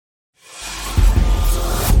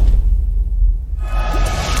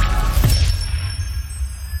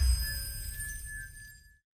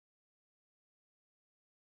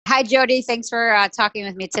Hi, Jody. Thanks for talking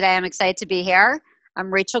with me today. I'm excited to be here.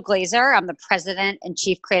 I'm Rachel Glazer. I'm the president and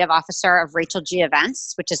chief creative officer of Rachel G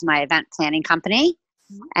Events, which is my event planning company.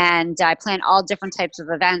 And I plan all different types of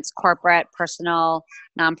events, corporate, personal,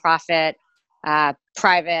 nonprofit,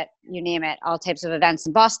 private, you name it, all types of events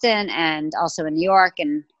in Boston and also in New York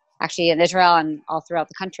and actually in Israel and all throughout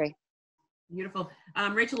the country. Beautiful.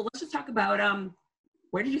 Rachel, let's just talk about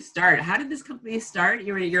where did you start? How did this company start?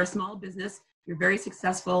 You're a small business. You're very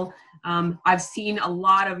successful. I've seen a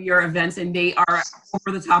lot of your events and they are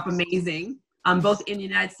over the top amazing, both in the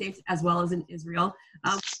United States as well as in Israel.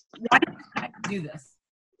 Why did you decide to do this?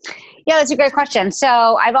 Yeah, that's a great question. So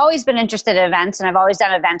I've always been interested in events and I've always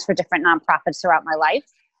done events for different nonprofits throughout my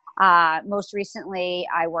life. Most recently,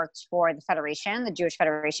 I worked for the Federation, the Jewish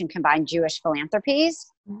Federation Combined Jewish Philanthropies.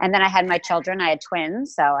 And then I had my children. I had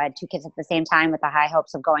twins. So I had two kids at the same time with the high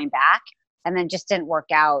hopes of going back. And then just didn't work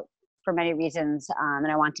out for many reasons.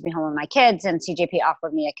 And I wanted to be home with my kids. And CJP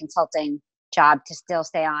offered me a consulting job to still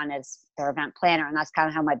stay on as their event planner. And that's kind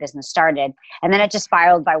of how my business started. And then it just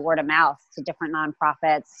spiraled by word of mouth to different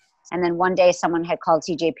nonprofits. And then one day someone had called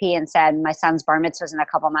CJP and said, my son's bar mitzvah is in a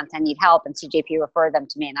couple months, I need help. And CJP referred them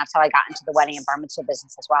to me. And that's how I got into the wedding and bar mitzvah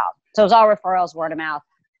business as well. So it was all referrals, word of mouth.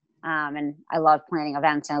 And I love planning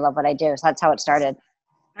events and I love what I do. So that's how it started.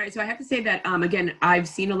 All right. So I have to say that, again, I've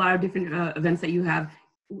seen a lot of different events that you have.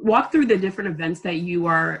 Walk through the different events that you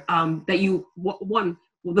are, the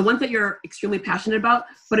ones that you're extremely passionate about.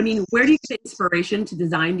 But I mean, where do you get inspiration to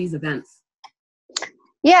design these events?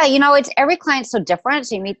 Yeah, it's every client's so different.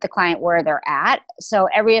 So you meet the client where they're at. So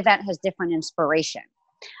every event has different inspiration.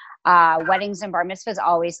 Weddings and bar mitzvahs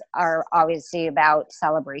are obviously about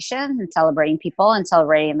celebration and celebrating people and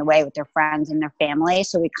celebrating in the way with their friends and their family.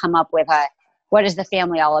 So we come up with what is the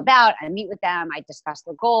family all about? I meet with them. I discuss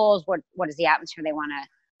their goals. What is the atmosphere they want to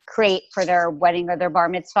create for their wedding or their bar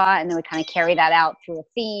mitzvah? And then we kind of carry that out through a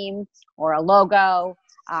theme or a logo.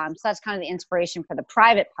 So that's kind of the inspiration for the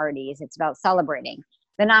private parties. It's about celebrating.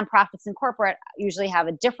 The nonprofits and corporate usually have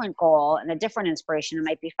a different goal and a different inspiration. It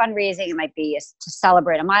might be fundraising. It might be to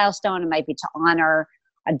celebrate a milestone. It might be to honor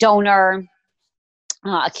a donor,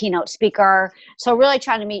 a keynote speaker. So really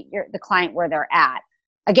trying to meet the client where they're at.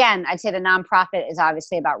 Again, I'd say the nonprofit is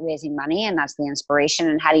obviously about raising money, and that's the inspiration.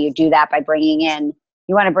 And how do you do that? By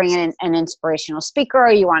you want to bring in an inspirational speaker.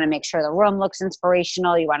 You want to make sure the room looks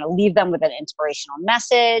inspirational. You want to leave them with an inspirational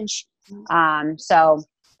message. So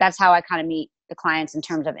that's how I kind of meet the clients in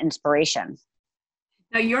terms of inspiration.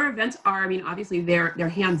 Now your events are, obviously they're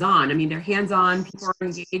hands-on. They're hands-on, people are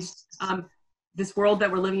engaged. This world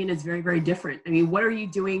that we're living in is very, very different. What are you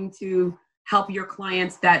doing to help your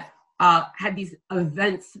clients that had these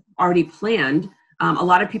events already planned? A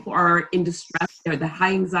lot of people are in distress. They're the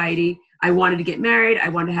high anxiety. I wanted to get married. I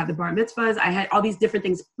wanted to have the bar mitzvahs. I had all these different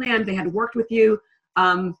things planned. They had worked with you.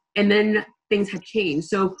 And then things had changed.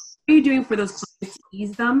 So what are you doing for those clients to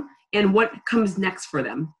ease them? And what comes next for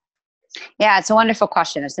them? Yeah, it's a wonderful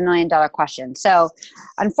question. It's $1 million question. So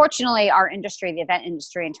unfortunately, our industry, the event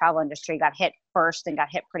industry and travel industry, got hit first and got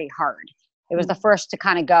hit pretty hard. It was the first to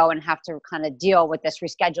kind of go and have to kind of deal with this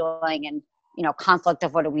rescheduling and, conflict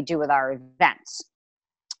of what do we do with our events.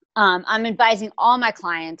 I'm advising all my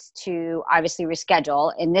clients to obviously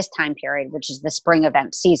reschedule in this time period, which is the spring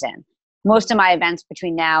event season. Most of my events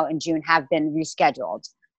between now and June have been rescheduled.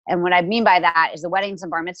 And what I mean by that is the weddings and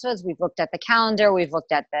bar mitzvahs, we've looked at the calendar, we've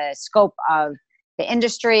looked at the scope of the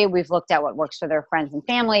industry, we've looked at what works for their friends and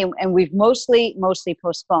family, and we've mostly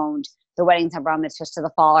postponed the weddings and bar mitzvahs to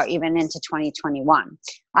the fall or even into 2021.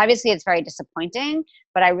 Obviously, it's very disappointing,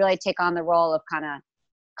 but I really take on the role of kind of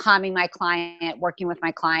calming my client, working with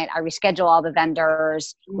my client. I reschedule all the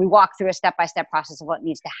vendors. We walk through a step-by-step process of what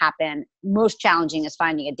needs to happen. Most challenging is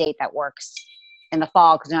finding a date that works in the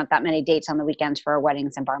fall because we don't have that many dates on the weekends for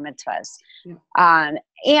weddings and bar mitzvahs. Yeah.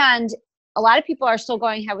 And a lot of people are still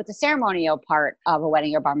going ahead with the ceremonial part of a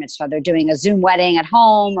wedding or bar mitzvah. They're doing a Zoom wedding at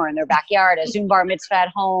home or in their backyard, a Zoom bar mitzvah at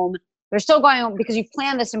home. They're still going on because you've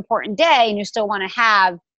planned this important day and you still want to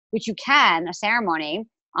have, which you can, a ceremony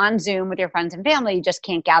on Zoom with your friends and family. You just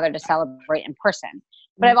can't gather to celebrate in person.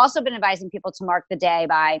 But I've also been advising people to mark the day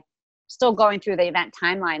by still going through the event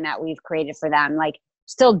timeline that we've created for them. Like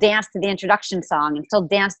still dance to the introduction song and still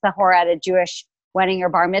dance the Hora at a Jewish wedding or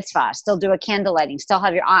bar mitzvah, still do a candle lighting, still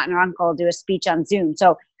have your aunt or uncle do a speech on Zoom.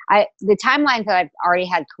 So the timelines that I've already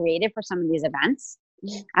had created for some of these events,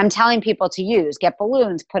 I'm telling people to use, get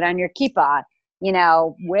balloons, put on your kippah,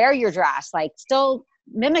 wear your dress, like still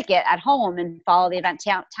mimic it at home and follow the event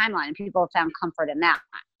timeline. And people have found comfort in that.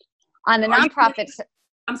 On the nonprofits,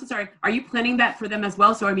 I'm so sorry. Are you planning that for them as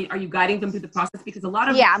well? So, I mean, are you guiding them through the process? Because a lot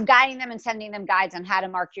of Yeah, I'm guiding them and sending them guides on how to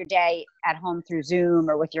mark your day at home through Zoom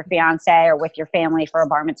or with your fiance or with your family for a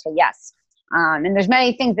bar mitzvah. Yes. And there's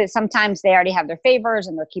many things that sometimes they already have their favors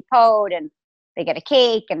and their kippot and they get a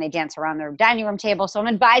cake and they dance around their dining room table. So I'm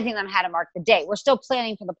advising them how to mark the day. We're still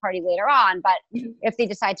planning for the party later on, but if they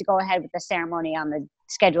decide to go ahead with the ceremony on the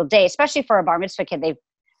scheduled day, especially for a bar mitzvah kid,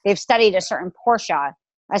 they've studied a certain portia,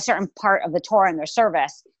 a certain part of the Torah in their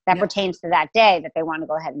service that pertains to that day that they want to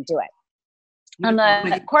go ahead and do it. On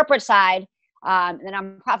the corporate side, the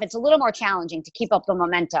nonprofit's a little more challenging to keep up the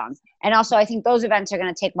momentum. And also I think those events are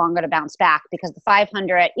going to take longer to bounce back because the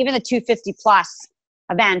 500, even the 250 plus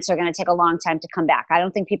events are going to take a long time to come back. I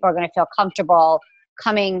don't think people are going to feel comfortable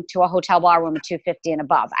coming to a hotel bar room at 250 and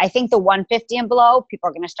above. I think the 150 and below, people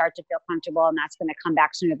are going to start to feel comfortable and that's going to come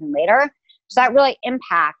back sooner than later. So that really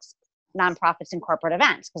impacts nonprofits and corporate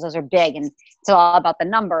events because those are big and it's all about the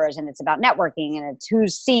numbers and it's about networking and it's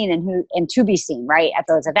who's seen and to be seen, right, at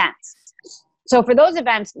those events. So for those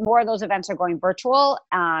events, more of those events are going virtual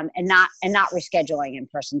and not rescheduling in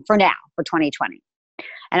person for now, for 2020.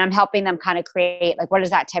 And I'm helping them kind of create, like, what does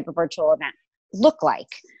that type of virtual event look like?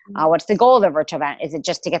 What's the goal of the virtual event? Is it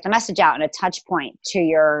just to get the message out and a touch point to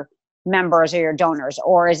your members or your donors?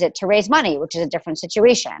 Or is it to raise money, which is a different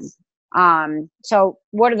situation? So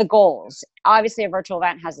what are the goals? Obviously, a virtual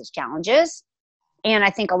event has its challenges. And I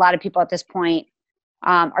think a lot of people at this point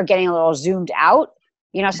are getting a little zoomed out.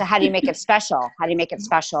 So how do you make it special? How do you make it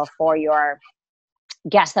special for your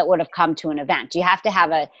guests that would have come to an event? You have to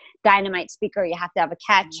have a dynamite speaker. You have to have a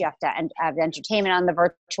catch. You have to have entertainment on the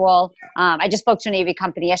virtual. I just spoke to an AV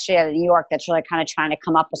company yesterday out of New York that's really kind of trying to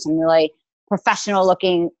come up with some really professional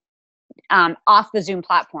looking off the Zoom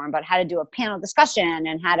platform, but how to do a panel discussion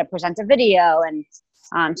and how to present a video. And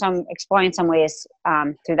so I'm exploring some ways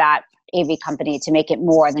through that AV company to make it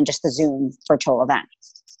more than just the Zoom virtual event.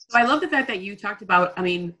 So I love the fact that you talked about,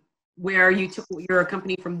 where you took your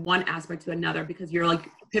company from one aspect to another because you're like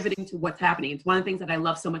pivoting to what's happening. It's one of the things that I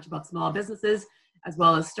love so much about small businesses as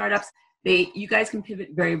well as startups. You guys can pivot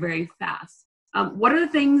very, very fast. What are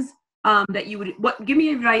the things that you would, give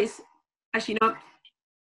me advice, actually,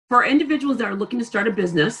 for individuals that are looking to start a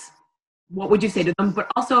business, what would you say to them?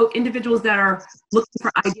 But also individuals that are looking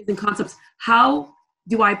for ideas and concepts. How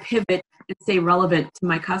do I pivot and stay relevant to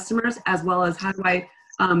my customers, as well as how do I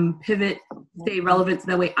pivot, stay relevant so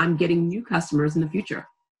that way I'm getting new customers in the future?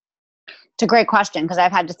 It's a great question because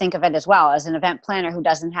I've had to think of it as well as an event planner who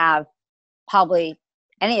doesn't have probably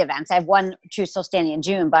any events. I have one true still standing in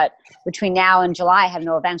June, but between now and July, I have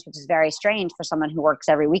no events, which is very strange for someone who works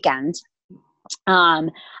every weekend.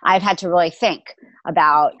 I've had to really think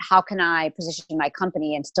about how can I position my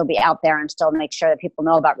company and still be out there and still make sure that people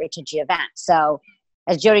know about Rachel G events. So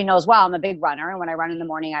as Jody knows well, I'm a big runner. And when I run in the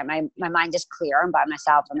morning, my mind is clear. I'm by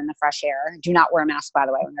myself. I'm in the fresh air. Do not wear a mask, by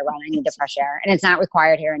the way, when I run. I need the fresh air. And it's not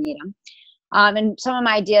required here in Needham. And some of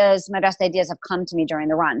my best ideas have come to me during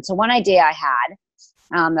the run. So one idea I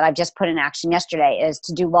had that I've just put in action yesterday is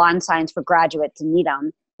to do lawn signs for graduates in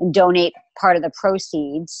Needham and donate part of the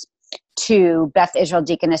proceeds to Beth Israel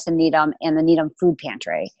Deaconess in Needham and the Needham Food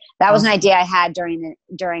Pantry. That was an idea I had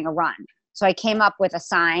during a run. So I came up with a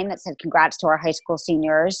sign that said, congrats to our high school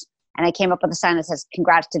seniors. And I came up with a sign that says,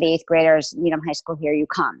 congrats to the 8th graders, Needham High School, here you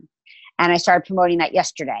come. And I started promoting that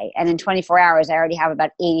yesterday. And in 24 hours, I already have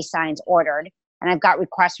about 80 signs ordered. And I've got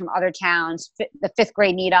requests from other towns, the 5th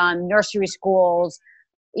grade Needham, nursery schools.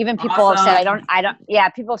 Even people have said,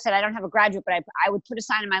 people have said, I don't have a graduate, but I would put a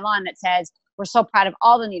sign in my lawn that says, we're so proud of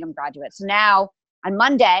all the Needham graduates. So now on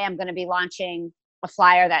Monday, I'm going to be launching a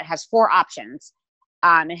flyer that has 4 options.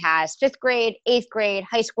 It has 5th grade, 8th grade,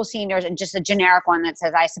 high school seniors, and just a generic one that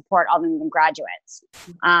says, I support all the Needham graduates.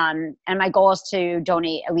 And my goal is to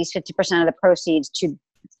donate at least 50% of the proceeds to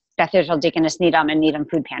Beth Israel Deaconess Needham and Needham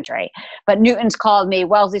Food Pantry. But Newton's called me,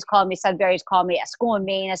 Wellesley's called me, Sudbury's called me, a school in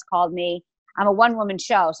Maine has called me. I'm a one-woman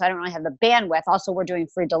show, so I don't really have the bandwidth. Also, we're doing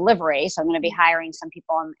free delivery, so I'm going to be hiring some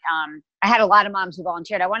people. I had a lot of moms who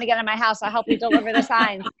volunteered. I want to get in my house. I'll help you deliver the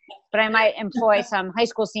signs. But I might employ some high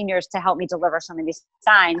school seniors to help me deliver some of these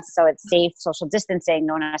signs so it's safe, social distancing.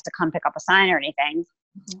 No one has to come pick up a sign or anything.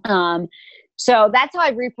 So that's how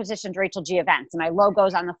I repositioned Rachel G Events. And my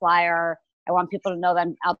logo's on the flyer. I want people to know that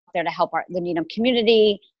I'm out there to help the Needham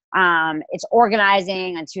community. It's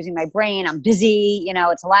organizing. It's using my brain. I'm busy.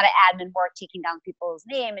 It's a lot of admin work, taking down people's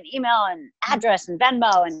name and email and address and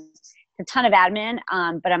Venmo and a ton of admin.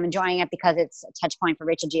 But I'm enjoying it because it's a touch point for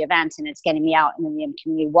Rachel G Events and it's getting me out in the Needham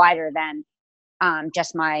community wider than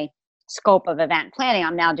just my scope of event planning.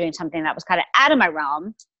 I'm now doing something that was kind of out of my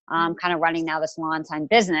realm kind of running now this lawn sign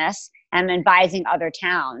business and advising other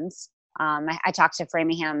towns. I talked to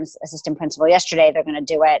Framingham's assistant principal yesterday. They're going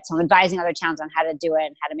to do it. So I'm advising other towns on how to do it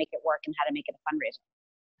and how to make it work and how to make it a fundraiser.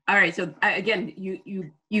 All right. So again,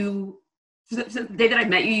 so the day that I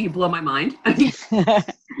met you, you blow my mind. I mean,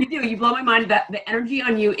 you blow my mind. That the energy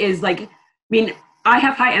on you is like, I mean, I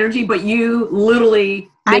have high energy, but you literally.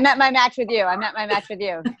 I met my match with you. It's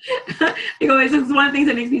one of the things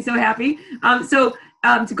that makes me so happy.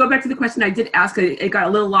 To go back to the question I did ask, it got a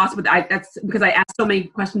little lost, but that's because I asked so many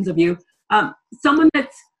questions of you. Someone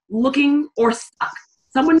that's looking or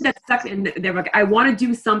stuck, and they're like, I want to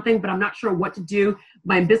do something, but I'm not sure what to do.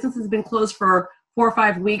 My business has been closed for 4 or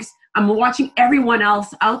 5 weeks. I'm watching everyone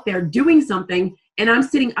else out there doing something, and I'm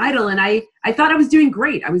sitting idle. And I thought I was doing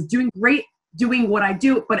great. I was doing great doing what I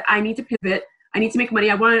do, but I need to pivot. I need to make money.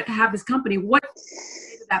 I want to have this company. What would you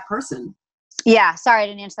say to that person? Yeah, sorry I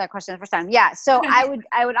didn't answer that question the first time. Yeah, so I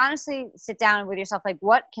would honestly sit down with yourself, like,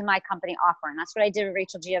 what can my company offer? And that's what I did with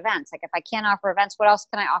Rachel G Events. Like, if I can't offer events, what else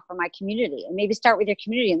can I offer my community? And maybe start with your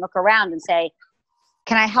community and look around and say,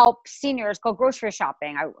 can I help seniors go grocery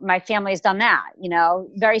shopping? My family has done that,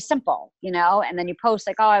 very simple, and then you post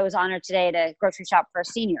like, oh, I was honored today to grocery shop for a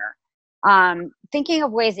senior. Thinking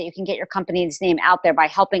of ways that you can get your company's name out there by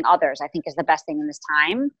helping others, I think is the best thing in this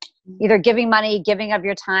time. Either giving money, giving of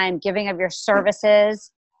your time, giving of your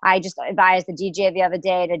services. I just advised the DJ the other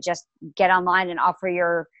day to just get online and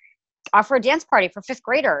offer a dance party for 5th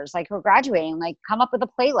graders, like who are graduating, like come up with a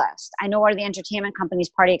playlist. I know one of the entertainment companies,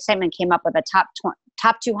 Party Excitement, came up with a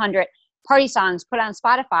top 200 party songs put on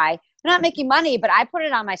Spotify. They're not making money, but I put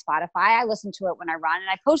it on my Spotify. I listen to it when I run, and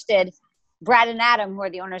I posted. Brad and Adam, who are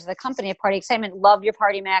the owners of the company of Party Excitement, love your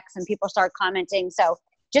party mix, and people start commenting. So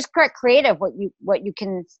just get creative what you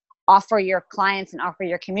can offer your clients and offer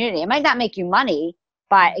your community. It might not make you money,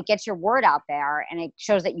 but it gets your word out there and it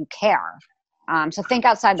shows that you care. So think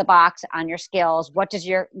outside the box on your skills. What does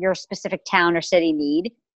your specific town or city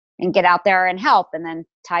need? And get out there and help, and then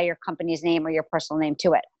tie your company's name or your personal name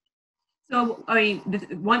to it. So, I mean,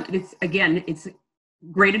 it's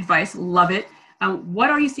great advice. Love it. What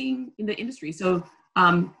are you seeing in the industry? So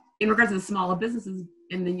in regards to the smaller businesses,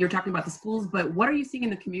 and then you're talking about the schools, but what are you seeing in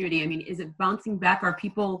the community? I mean, is it bouncing back? Are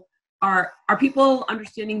people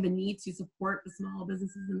understanding the need to support the small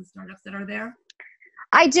businesses and the startups that are there?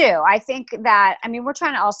 I do. I think that, we're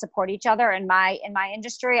trying to all support each other. In my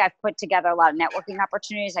industry, I've put together a lot of networking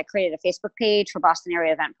opportunities. I created a Facebook page for Boston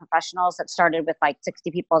area event professionals that started with like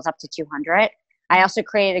 60 people, it's up to 200. I also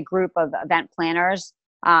created a group of event planners,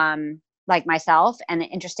 like myself. And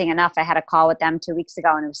interesting enough, I had a call with them 2 weeks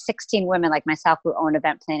ago, and it was 16 women like myself who own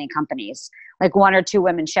event planning companies, like 1 or 2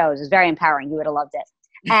 women shows. It was very empowering. You would have loved it.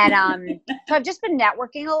 And so I've just been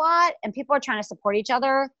networking a lot, and people are trying to support each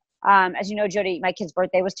other. As you know, Jody, my kid's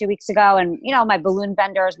birthday was 2 weeks ago, and my balloon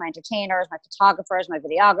vendors, my entertainers, my photographers, my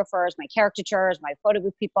videographers, my caricatures, my photo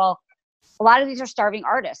booth people, a lot of these are starving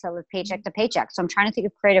artists that live paycheck to paycheck. So I'm trying to think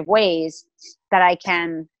of creative ways that I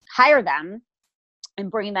can hire them and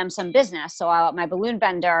bring them some business. So my balloon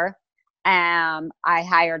vendor, I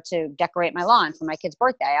hired to decorate my lawn for my kid's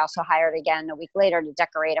birthday. I also hired again a week later to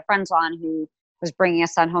decorate a friend's lawn who was bringing a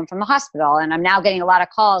son home from the hospital. And I'm now getting a lot of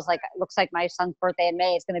calls, like, it looks like my son's birthday in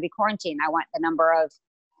May is going to be quarantined. I want the number of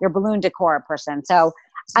your balloon decor person. So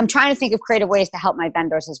I'm trying to think of creative ways to help my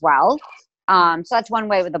vendors as well. So that's one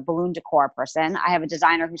way with a balloon decor person. I have a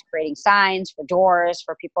designer who's creating signs for doors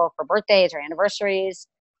for people for birthdays or anniversaries.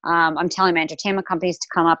 I'm telling my entertainment companies to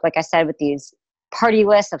come up, like I said, with these party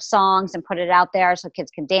lists of songs and put it out there so kids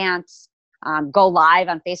can dance, go live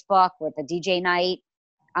on Facebook with a DJ night.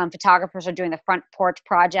 Photographers are doing the front porch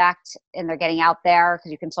project, and they're getting out there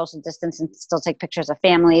because you can social distance and still take pictures of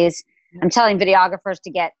families. I'm telling videographers to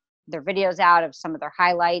get their videos out of some of their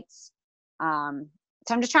highlights.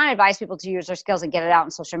 So I'm just trying to advise people to use their skills and get it out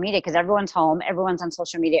on social media, because everyone's home. Everyone's on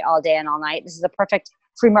social media all day and all night. This is a perfect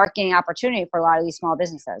free marketing opportunity for a lot of these small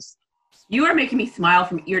businesses. You are making me smile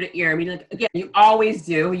from ear to ear. I mean, like, again, you always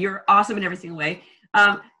do. You're awesome in every single way.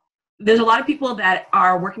 There's a lot of people that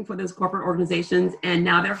are working for those corporate organizations, and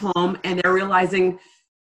now they're home and they're realizing,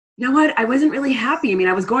 you know what? I wasn't really happy. I mean,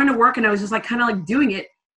 I was going to work and I was just like kind of like doing it.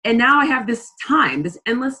 And now I have this time, this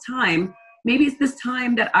endless time. Maybe it's this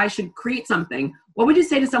time that I should create something. What would you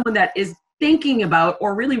say to someone that is thinking about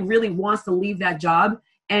or really, really wants to leave that job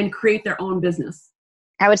and create their own business?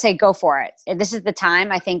 I would say go for it. This is the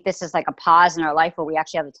time. I think this is like a pause in our life where we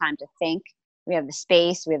actually have the time to think. We have the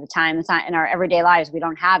space. We have the time. It's not in our everyday lives. We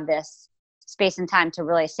don't have this space and time to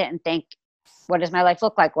really sit and think, what does my life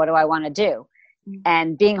look like? What do I want to do? Mm-hmm.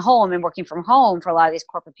 And being home and working from home for a lot of these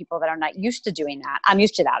corporate people that are not used to doing that. I'm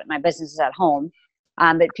used to that. My business is at home.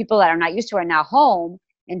 But people that are not used to it are now home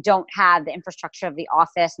and don't have the infrastructure of the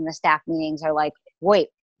office and the staff meetings are like, wait,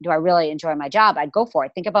 do I really enjoy my job? I'd go for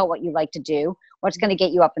it. Think about what you like to do, what's going to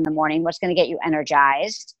get you up in the morning, what's going to get you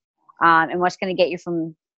energized, and what's going to get you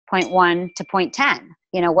from point 1 to point 10.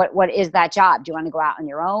 What is that job? Do you want to go out on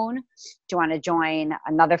your own? Do you want to join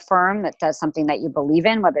another firm that does something that you believe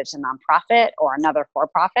in, whether it's a nonprofit or another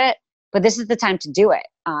for-profit? But this is the time to do it,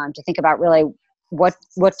 to think about really what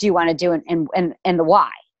do you want to do and the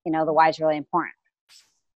why. The why is really important.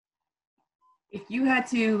 If you had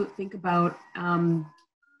to think about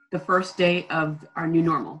the first day of our new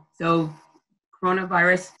normal, so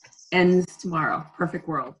coronavirus ends tomorrow, perfect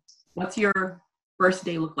world, what's your first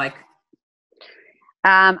day look like?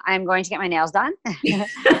 I'm going to get my nails done.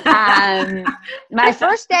 My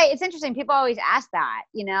first day, it's interesting. People always ask that,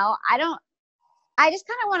 I just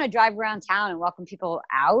kind of want to drive around town and welcome people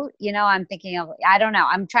out. I'm thinking of, I don't know.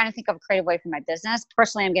 I'm trying to think of a creative way for my business.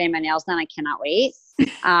 Personally, I'm getting my nails done. I cannot wait.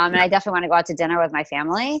 And I definitely want to go out to dinner with my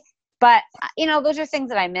family. But, those are things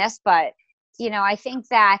that I miss. But, I think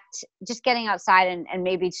that just getting outside and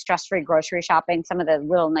maybe stress-free grocery shopping, some of the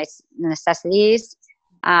little nice necessities.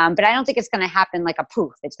 But I don't think it's going to happen like a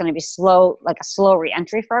poof. It's going to be slow, like a slow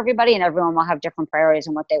re-entry for everybody, and everyone will have different priorities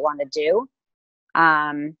and what they want to do.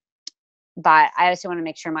 But I also want to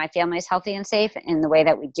make sure my family is healthy and safe in the way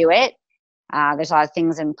that we do it. There's a lot of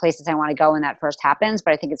things and places I want to go when that first happens,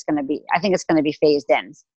 but I think it's going to be phased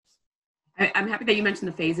in. I'm happy that you mentioned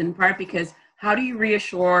the phase in part, because how do you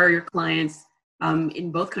reassure your clients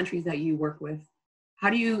in both countries that you work with? How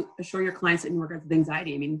do you assure your clients in regards to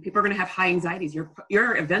anxiety? I mean, people are going to have high anxieties.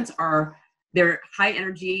 Your events they're high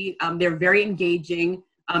energy. They're very engaging.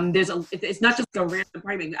 It's not just a random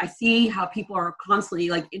party. I see how people are constantly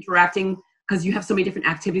like interacting because you have so many different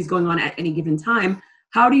activities going on at any given time.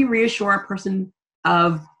 How do you reassure a person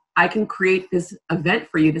of, I can create this event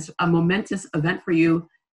for you, a momentous event for you,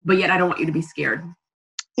 but yet I don't want you to be scared?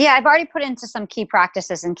 Yeah, I've already put into some key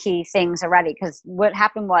practices and key things already, because what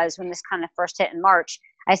happened was when this kind of first hit in March,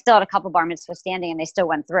 I still had a couple bar mitzvahs standing and they still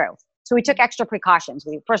went through. So we took extra precautions.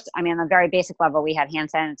 On a very basic level, we had hand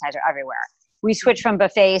sanitizer everywhere. We switched from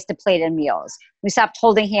buffets to plated meals. We stopped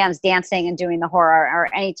holding hands, dancing, and doing the horror or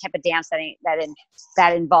any type of dance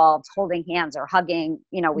that involved holding hands or hugging.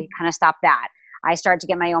 We kind of stopped that. I started to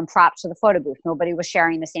get my own props for the photo booth. Nobody was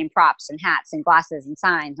sharing the same props and hats and glasses and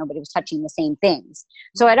signs. Nobody was touching the same things.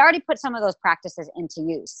 So I'd already put some of those practices into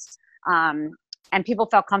use. And people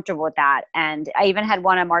felt comfortable with that. And I even had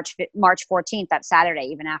one on March 14th, that Saturday,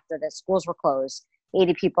 even after the schools were closed.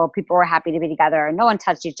 80 people were happy to be together. No one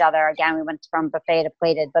touched each other. Again, we went from buffet to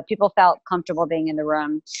plated, but people felt comfortable being in the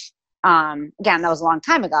room. Again, that was a long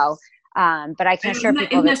time ago. But I can assure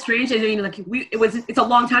people. Isn't that strange? I mean, it's a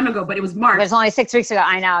long time ago, but it was March. It was only 6 weeks ago.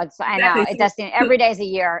 I know. It does seem every day's a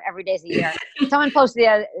year. Every day's a year. Someone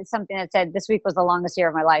posted something that said, "This week was the longest year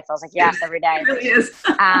of my life." I was like, yes, every day. It really is.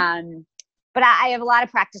 But I have a lot of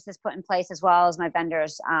practices put in place, as well as my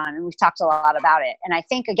vendors. And we've talked a lot about it. And I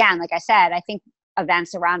think, again, like I said, I think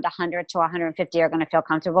events around 100 to 150 are going to feel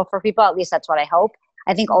comfortable for people. At least that's what I hope.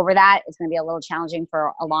 I think over that, it's going to be a little challenging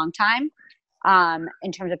for a long time.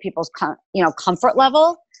 In terms of people's, comfort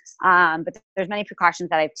level. But there's many precautions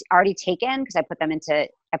that I've already taken, because I put them into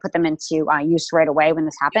use right away when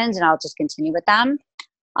this happens, and I'll just continue with them.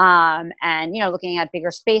 And, looking at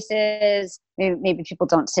bigger spaces, maybe people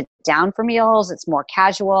don't sit down for meals. It's more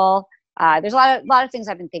casual. There's a lot of things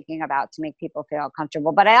I've been thinking about to make people feel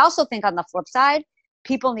comfortable. But I also think on the flip side,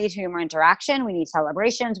 people need humor interaction. We need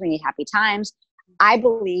celebrations. We need happy times. I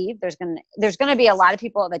believe there's going to be a lot of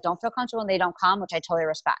people that don't feel comfortable and they don't come, which I totally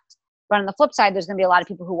respect. But on the flip side, there's going to be a lot of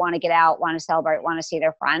people who want to get out, want to celebrate, want to see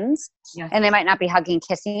their friends. Yes. And they might not be hugging,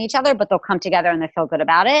 kissing each other, but they'll come together and they feel good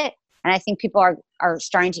about it. And I think people are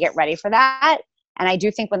starting to get ready for that. And I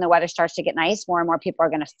do think when the weather starts to get nice, more and more people are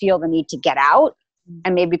going to feel the need to get out.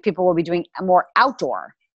 And maybe people will be doing more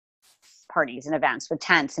outdoor parties and events with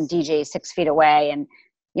tents and DJs 6 feet away, and,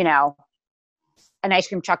 an ice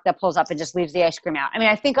cream truck that pulls up and just leaves the ice cream out. I mean,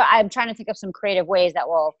 I think I'm trying to think of some creative ways that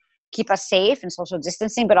will keep us safe and social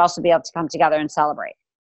distancing, but also be able to come together and celebrate.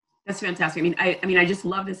 That's fantastic. I mean, I just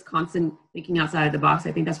love this constant thinking outside of the box.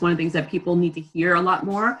 I think that's one of the things that people need to hear a lot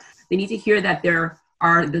more. They need to hear that there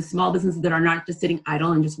are the small businesses that are not just sitting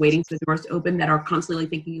idle and just waiting for the doors to open, that are constantly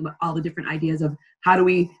thinking about all the different ideas of how do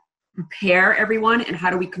we prepare everyone and how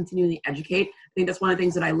do we continually educate. I think that's one of the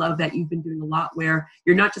things that I love that you've been doing a lot, where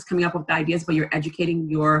you're not just coming up with the ideas, but you're educating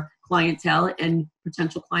your clientele and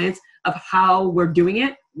potential clients of how we're doing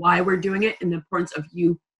it, why we're doing it, and the importance of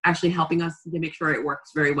you actually helping us to make sure it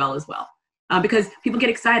works very well as well. Because people get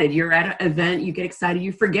excited. You're at an event, you get excited,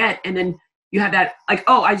 you forget, and then you have that like,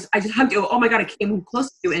 oh, I just hugged you. Oh my God, I came close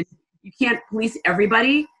to you. And you can't police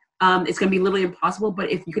everybody. It's going to be literally impossible.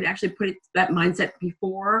 But if you could actually put that mindset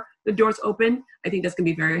before the doors open, I think that's going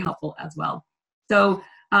to be very helpful as well. So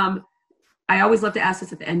I always love to ask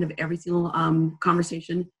this at the end of every single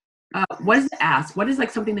conversation. What is the ask? What is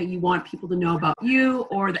like something that you want people to know about you,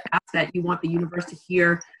 or the ask that you want the universe to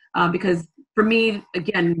hear? Because for me,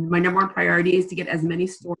 again, my number one priority is to get as many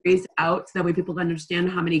stories out so that way people can understand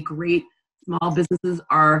how many great small businesses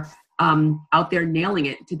are out there nailing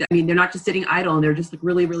it. I mean, they're not just sitting idle, and they're just like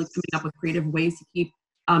really, really coming up with creative ways to keep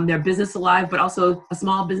their business alive, but also a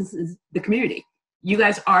small business is the community. You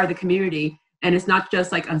guys are the community, and it's not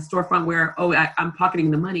just like a storefront where, oh, I'm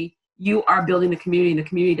pocketing the money. You are building the community, and the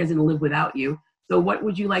community doesn't live without you. So what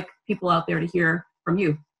would you like people out there to hear from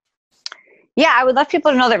you? Yeah, I would love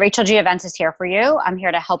people to know that Rachel G Events is here for you. I'm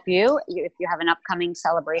here to help you. If you have an upcoming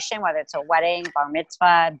celebration, whether it's a wedding, bar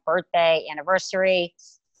mitzvah, birthday, anniversary,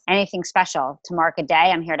 anything special to mark a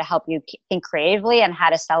day, I'm here to help you think creatively on how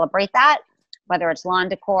to celebrate that, whether it's lawn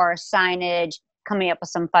decor, signage, coming up with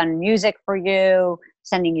some fun music for you,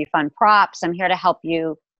 sending you fun props. I'm here to help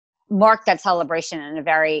you mark that celebration in a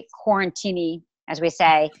very quarantine-y, as we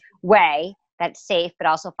say, way that's safe, but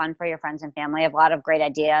also fun for your friends and family. I have a lot of great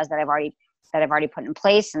ideas that I've already put in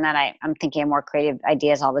place, and that I'm thinking of more creative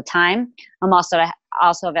ideas all the time. I'm also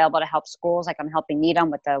available to help schools. Like I'm helping Needham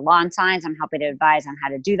with the lawn signs. I'm helping to advise on how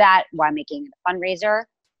to do that while making it a fundraiser,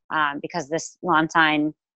 because this lawn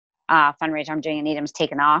sign fundraiser I'm doing in Needham's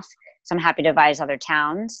taken off. So I'm happy to advise other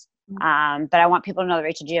towns. But I want people to know that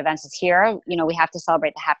Rachel G Events is here. You know, we have to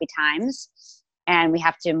celebrate the happy times, and we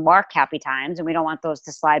have to mark happy times, and we don't want those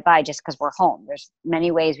to slide by just because we're home. There's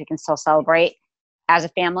many ways we can still celebrate as a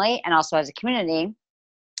family and also as a community,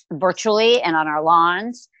 virtually and on our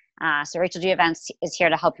lawns. So Rachel G Events is here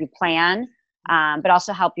to help you plan, but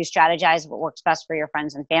also help you strategize what works best for your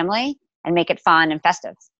friends and family and make it fun and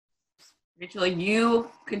festive. Rachel, you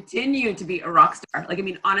continue to be a rock star. Like, I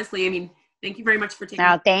mean, honestly, I mean, thank you very much for taking.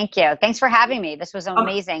 No, thank you. Thanks for having me. This was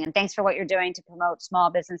amazing. And thanks for what you're doing to promote small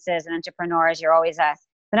businesses and entrepreneurs. You're always the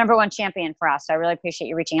number one champion for us. So I really appreciate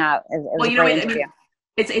you reaching out. It was a great interview.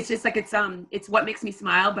 It's just like it's what makes me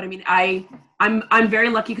smile. But I mean, I'm very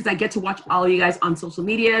lucky because I get to watch all of you guys on social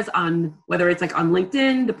medias, on whether it's like on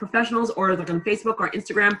LinkedIn, the professionals, or like on Facebook or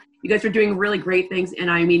Instagram. You guys are doing really great things, and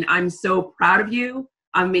I mean, I'm so proud of you.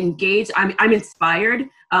 I'm engaged. I'm inspired.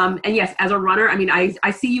 And yes, as a runner, I mean,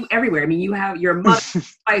 I see you everywhere. I mean, you're a mother,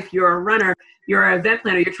 wife, you're a runner, you're an event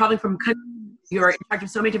planner, you're traveling from countries, you're in charge of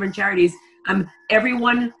so many different charities.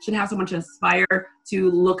 Everyone should have someone to aspire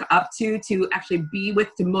to, look up to actually be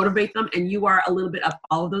with, to motivate them. And you are a little bit of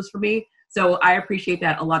all of those for me. So I appreciate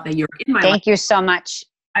that a lot, that you're in my life. Thank you so much.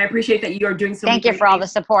 I appreciate that you are doing so much. Thank you for all the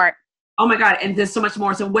support. Oh my God. And there's so much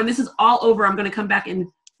more. So when this is all over, I'm going to come back and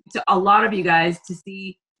to a lot of you guys to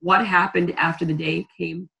see what happened after the day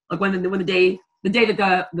came, like when the day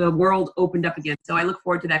that the world opened up again. So I look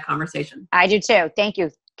forward to that conversation. I do too. Thank you.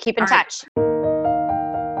 Keep in touch.